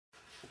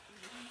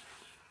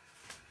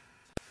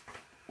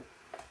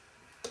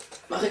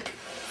Mag ik?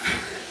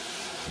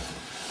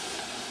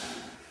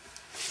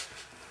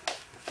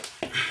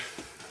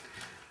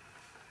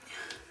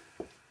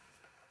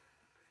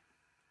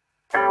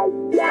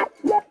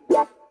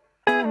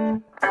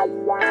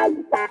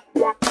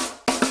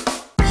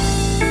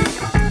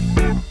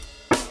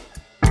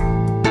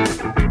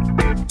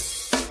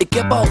 Ik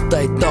heb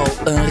altijd al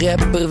een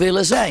rapper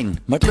willen zijn,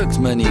 maar het lukt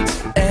me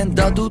niet en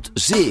dat doet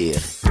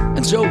zeer.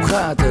 En zo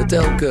gaat het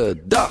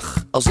elke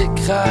dag. Als ik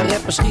ga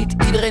rappen schiet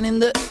iedereen in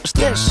de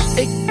stress.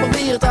 Ik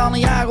probeer het al een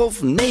jaar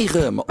of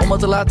 9, maar om het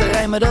te laten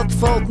rijmen dat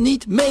valt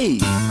niet mee.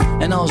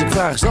 En als ik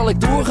vraag zal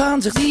ik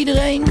doorgaan, zegt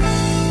iedereen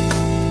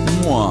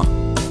moi.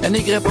 En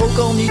ik rap ook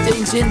al niet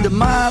eens in de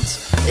maat.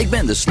 Ik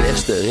ben de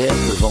slechtste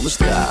rapper van de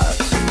straat.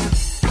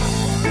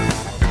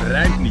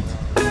 Rijmt niet.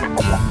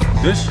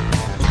 Dus,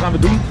 wat gaan we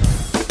doen?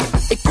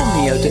 Ik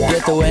kom niet uit de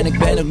ghetto en ik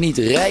ben ook niet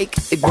rijk.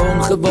 Ik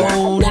woon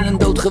gewoon in een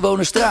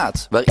doodgewone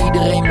straat waar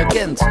iedereen me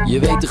kent. Je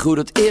weet te goed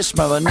het is,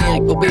 maar wanneer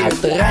ik probeer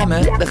te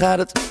rijmen, dan gaat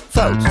het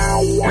fout.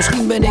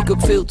 Misschien ben ik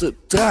ook veel te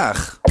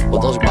traag.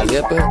 Want als ik mag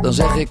rappen, dan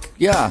zeg ik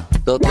ja,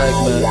 dat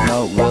lijkt me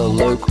nou wel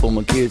leuk om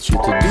een keertje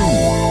te doen.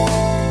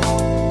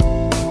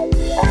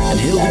 En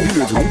heel de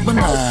buurt roept me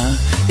na.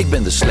 Ik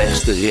ben de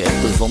slechtste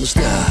rapper van de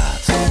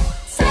straat.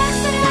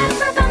 Slechtste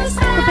rapper van de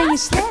straat. Wat ben je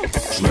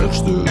slecht?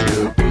 Slechtste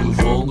rapper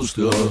van de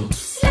straat.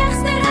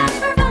 Slechtste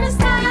rapper van de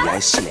straat. Jij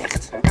is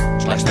slecht.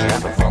 Slechtste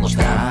rapper van de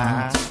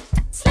straat.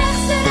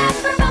 Slechtste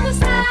rapper van de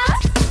straat.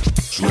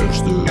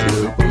 Slechtste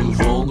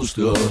rapper van de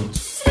straat.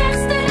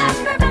 Slechtste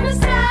rapper van de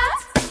straat.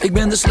 Ik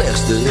ben de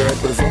slechtste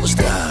rapper van de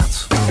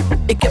straat.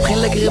 Ik heb geen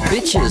lekkere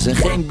bitches en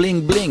geen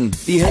bling bling.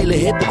 Die hele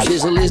hip-hop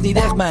shizzle is niet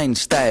echt mijn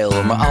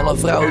stijl. Maar alle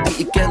vrouwen die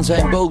ik ken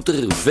zijn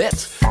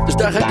botervet. Dus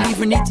daar ga ik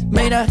liever niet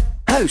mee naar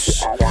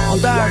huis.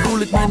 Want daar voel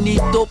ik me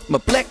niet op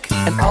mijn plek.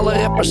 En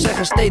alle rappers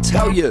zeggen steeds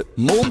hou je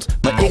mond.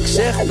 Maar ik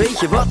zeg weet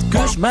je wat,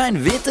 kus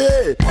mijn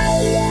witte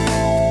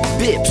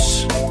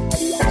bips.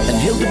 En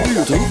heel de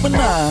buurt roept me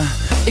na.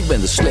 Ik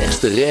ben de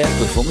slechtste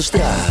rapper van de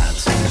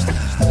straat.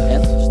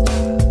 En?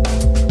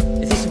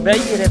 Het is een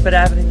beetje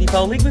rapperij van het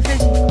niveau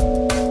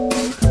lichtbevestiging.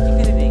 Ik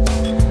vind het niks.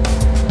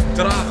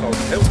 Traag ook,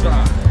 heel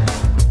traag.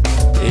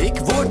 Ik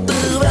word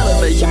er wel een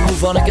beetje moe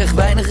van, ik krijg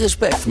weinig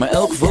respect. Maar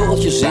elk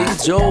vogeltje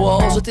zingt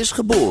zoals het is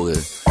geboren.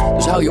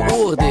 Dus hou je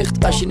oren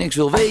dicht als je niks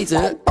wil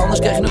weten. Anders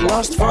krijg je nog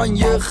last van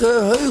je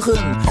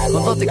geheugen.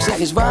 Want wat ik zeg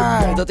is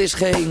waar, dat is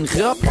geen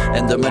grap.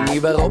 En de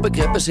manier waarop ik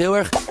rap is heel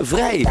erg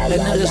vrij.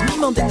 En er is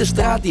niemand in de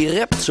straat die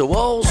rapt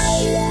zoals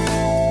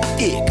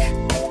ik.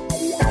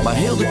 Maar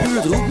heel de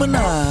buurt roept me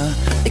na.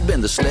 Ik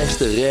ben de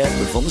slechtste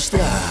rapper van de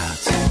straat.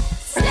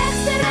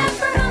 Slechtste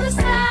rapper van de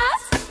straat.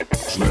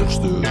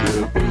 Slechtste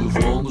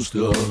rapper van de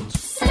straat.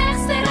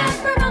 Slechtste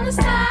rapper van de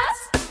straat.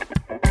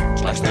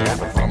 Slechtste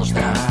rapper van de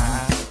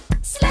straat.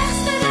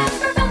 Slechtste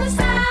rapper van de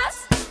straat.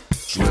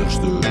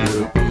 Slechtste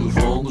rapper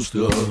van de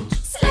straat.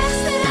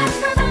 Slechtste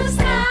rapper van de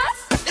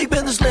straat. Ik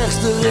ben de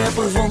slechtste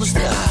rapper van de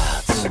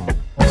straat.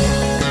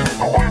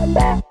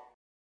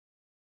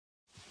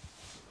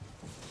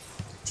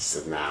 Wat is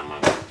dat nou, man?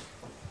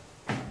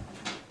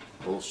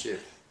 Bullshit.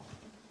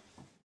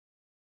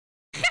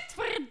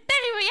 Gadverdamme,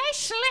 ben jij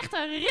slechte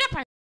rapper!